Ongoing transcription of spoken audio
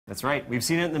That's right. We've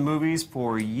seen it in the movies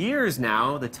for years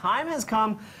now. The time has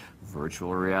come.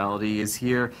 Virtual reality is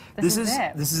here. This is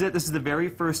it. This is the very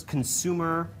first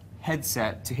consumer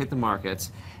headset to hit the market.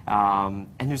 And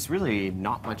there's really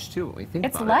not much to it when you think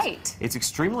about it. It's light. It's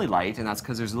extremely light, and that's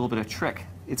because there's a little bit of trick.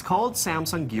 It's called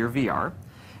Samsung Gear VR.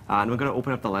 And we're going to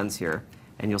open up the lens here,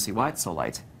 and you'll see why it's so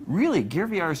light. Really, Gear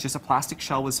VR is just a plastic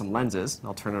shell with some lenses.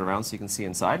 I'll turn it around so you can see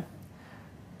inside.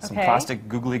 Some plastic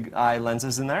googly eye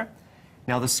lenses in there.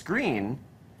 Now the screen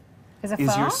is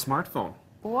your smartphone.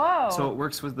 Whoa. So it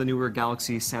works with the newer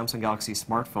Samsung Galaxy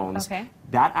smartphones. Okay.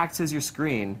 That acts as your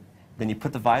screen. Then you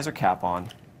put the visor cap on,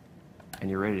 and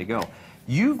you're ready to go.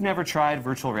 You've never tried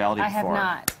virtual reality before. I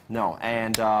have not. No.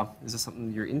 And is this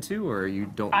something you're into, or you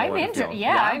don't know I'm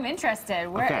interested.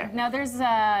 Now, there's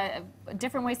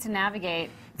different ways to navigate.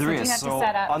 There is. So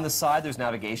on the side, there's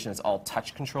navigation. It's all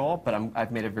touch control, but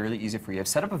I've made it really easy for you. I've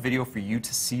set up a video for you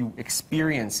to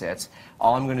experience it.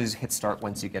 All I'm going to do is hit start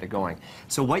once you get it going.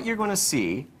 So what you're going to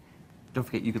see, don't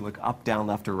forget you can look up, down,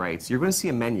 left, or right. So you're going to see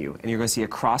a menu, and you're going to see a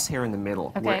crosshair in the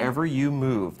middle. Okay. Wherever you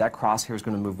move, that crosshair is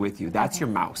going to move with you. That's your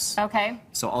mouse. Okay.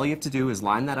 So all you have to do is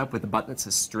line that up with the button that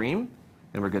says stream,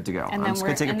 and we're good to go. And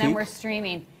then we're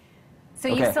streaming. So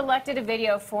you selected a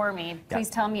video for me. Please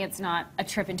tell me it's not a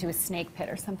trip into a snake pit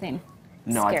or something.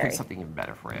 No, scary. I think something even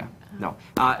better for you. No.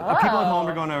 People at home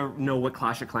are going to know what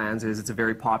Clash of Clans is. It's a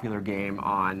very popular game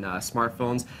on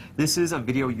smartphones. This is a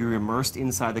video you're immersed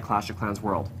inside the Clash of Clans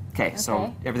world. Okay,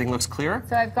 so everything looks clear?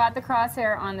 So I've got the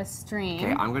crosshair on the stream.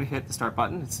 Okay, I'm going to hit the start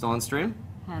button. It's still on stream?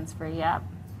 Hands free, yep.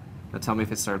 Now tell me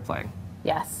if it started playing.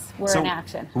 Yes, we're in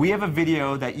action. We have a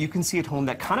video that you can see at home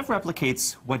that kind of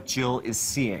replicates what Jill is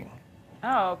seeing.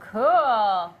 Oh,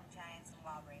 cool.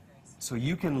 So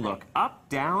you can look up,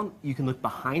 down, you can look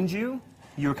behind you.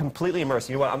 You're completely immersed.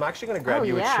 You know what? I'm actually going to grab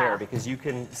you a chair because you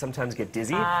can sometimes get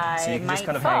dizzy. So you can just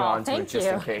kind of hang on to it just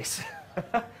in case.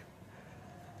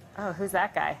 Oh, who's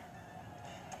that guy?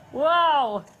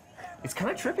 Whoa! It's kind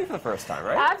of trippy for the first time,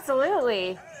 right?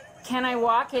 Absolutely. Can I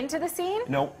walk into the scene?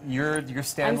 No, you're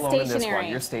standalone in this one.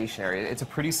 You're stationary. It's a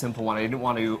pretty simple one. I didn't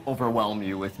want to overwhelm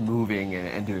you with moving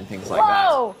and doing things like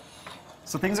that.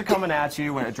 So things are coming at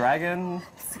you. When a dragon...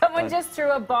 Someone just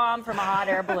threw a bomb from a hot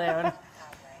air balloon.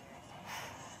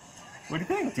 What do you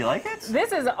think? Do you like it?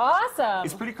 This is awesome.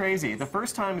 It's pretty crazy. The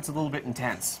first time it's a little bit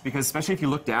intense because especially if you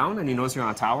look down and you notice you're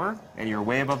on a tower and you're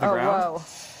way above the ground. Whoa.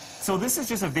 So this is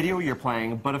just a video you're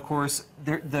playing, but of course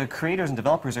the creators and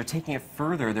developers are taking it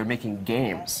further. They're making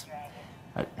games.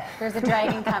 There's a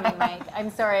dragon coming, Mike. I'm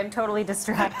sorry, I'm totally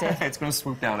distracted. It's going to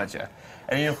swoop down at you.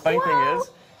 And you know, the funny thing is,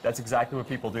 that's exactly what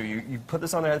people do. You put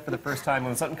this on their head for the first time,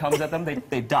 when something comes at them,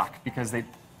 they duck because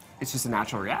it's just a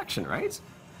natural reaction, right?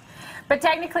 But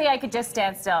technically, I could just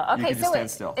stand still. Okay, you could just stand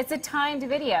still. It's a timed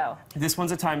video. This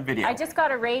one's a timed video. I just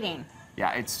got a rating.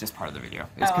 Yeah, it's just part of the video.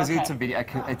 It's because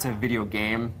it's a video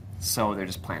game, so they're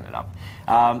just playing it up.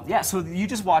 Yeah, so you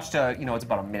just watched it's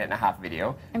about a minute-and-a-half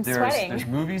video. I'm sweating. There's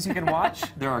movies you can watch.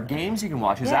 There are games you can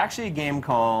watch. There's actually a game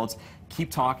called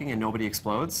Keep Talking and Nobody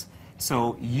Explodes.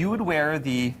 So you would wear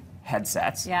the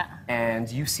headset, and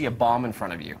you see a bomb in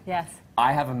front of you. Yes.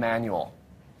 I have a manual.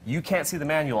 You can't see the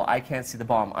manual. I can't see the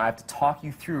bomb. I have to talk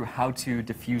you through how to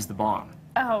defuse the bomb.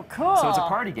 Oh, cool. So it's a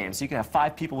party game. So you can have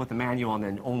 5 people with the manual, and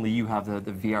then only you have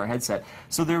the VR headset.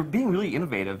 So they're being really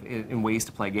innovative in ways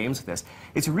to play games with this.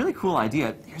 It's a really cool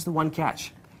idea. Here's the one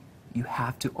catch. You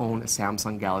have to own a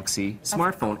Samsung Galaxy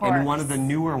smartphone, and one of the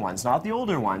newer ones, not the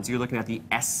older ones. You're looking at the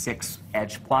S6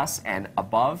 Edge Plus and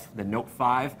above, the Note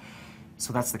 5.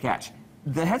 So that's the catch.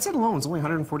 The headset alone is only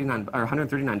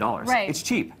 $139. Right. It's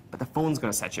cheap, but the phone's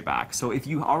going to set you back. So if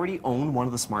you already own one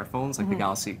of the smartphones, like the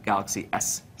Galaxy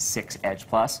S6 Edge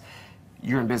Plus,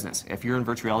 you're in business. If you're in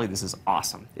virtual reality, this is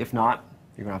awesome. If not,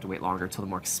 you're going to have to wait longer until the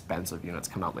more expensive units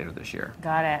come out later this year.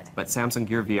 Got it. But Samsung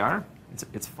Gear VR,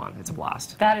 it's fun. It's a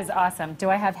blast. That is awesome. Do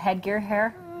I have headgear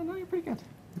hair? No, you're pretty good.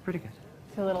 You're pretty good.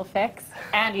 A little fix.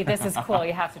 Andy, this is cool.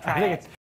 You have to try it.